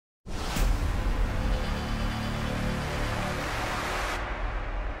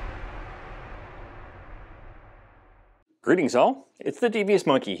Greetings all, it's the Devious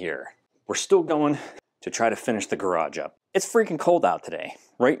Monkey here. We're still going to try to finish the garage up. It's freaking cold out today.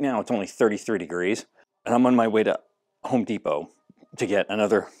 Right now it's only 33 degrees and I'm on my way to Home Depot to get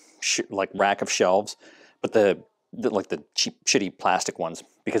another rack of shelves, but the cheap shitty plastic ones,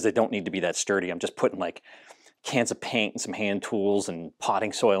 because they don't need to be that sturdy. I'm just putting like cans of paint and some hand tools and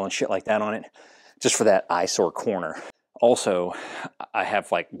potting soil and shit like that on it, just for that eyesore corner. Also, I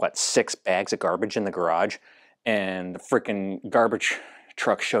have like, what, 6 bags of garbage in the garage, and the freaking garbage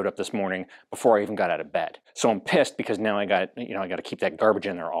truck showed up this morning before I even got out of bed. So I'm pissed because now I got to keep that garbage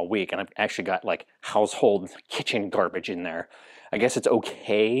in there all week, and I've actually got like household kitchen garbage in there. I guess it's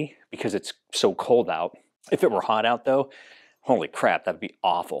okay because it's so cold out. If it were hot out though, holy crap, that'd be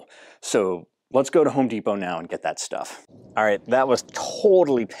awful. So let's go to Home Depot now and get that stuff. All right, that was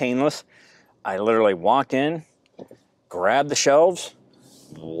totally painless. I literally walked in, grabbed the shelves,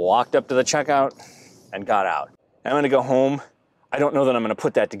 walked up to the checkout, and got out. I'm gonna go home. I don't know that I'm gonna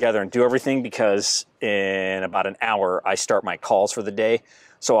put that together and do everything because in about an hour, I start my calls for the day.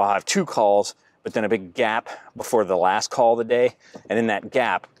 So I'll have 2 calls, but then a big gap before the last call of the day. And in that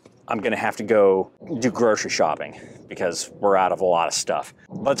gap, I'm gonna have to go do grocery shopping because we're out of a lot of stuff.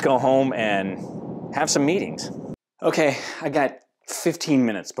 Let's go home and have some meetings. Okay, I got 15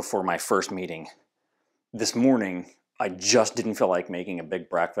 minutes before my first meeting. This morning, I just didn't feel like making a big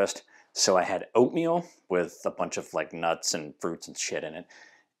breakfast. So I had oatmeal with a bunch of like nuts and fruits and shit in it.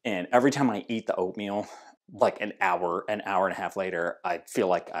 And every time I eat the oatmeal, like an hour and a half later, I feel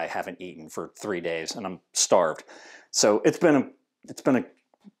like I haven't eaten for 3 days and I'm starved. So it's been a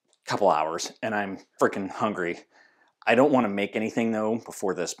couple hours and I'm freaking hungry. I don't want to make anything though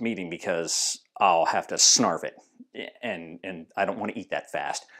before this meeting because I'll have to snarf it, and I don't want to eat that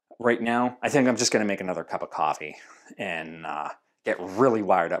fast. Right now, I think I'm just going to make another cup of coffee and get really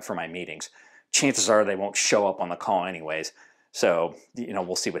wired up for my meetings. Chances are they won't show up on the call anyways, so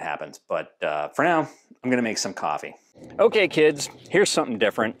we'll see what happens. But for now, I'm going to make some coffee. Okay kids, here's something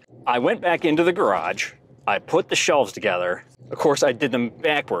different. I went back into the garage, I put the shelves together. Of course, I did them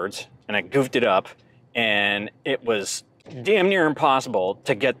backwards and I goofed it up, and it was damn near impossible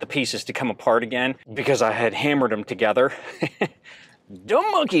to get the pieces to come apart again because I had hammered them together.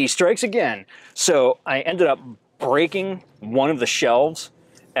 Dumb monkey strikes again. So I ended up breaking one of the shelves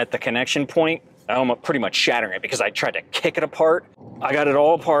at the connection point. I almost pretty much shattering it because I tried to kick it apart. I got it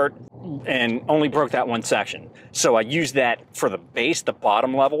all apart and only broke that one section. So I used that for the base, the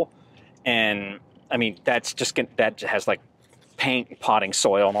bottom level. And I mean, that has like paint, potting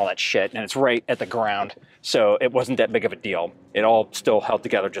soil and all that shit, and it's right at the ground. So it wasn't that big of a deal. It all still held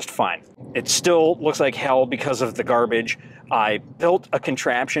together just fine. It still looks like hell because of the garbage. I built a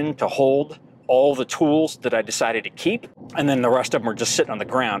contraption to hold all the tools that I decided to keep, and then the rest of them are just sitting on the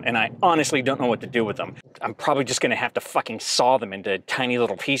ground, and I honestly don't know what to do with them. I'm probably just gonna have to fucking saw them into tiny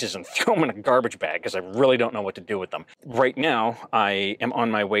little pieces and throw them in a garbage bag because I really don't know what to do with them. Right now, I am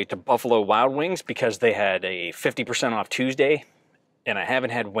on my way to Buffalo Wild Wings because they had a 50% off Tuesday, and I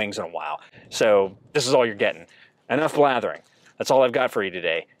haven't had wings in a while. So this is all you're getting. Enough blathering. That's all I've got for you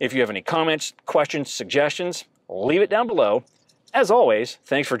today. If you have any comments, questions, suggestions, leave it down below. As always,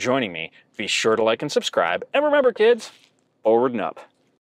 thanks for joining me. Be sure to like and subscribe. And remember, kids, forward and up.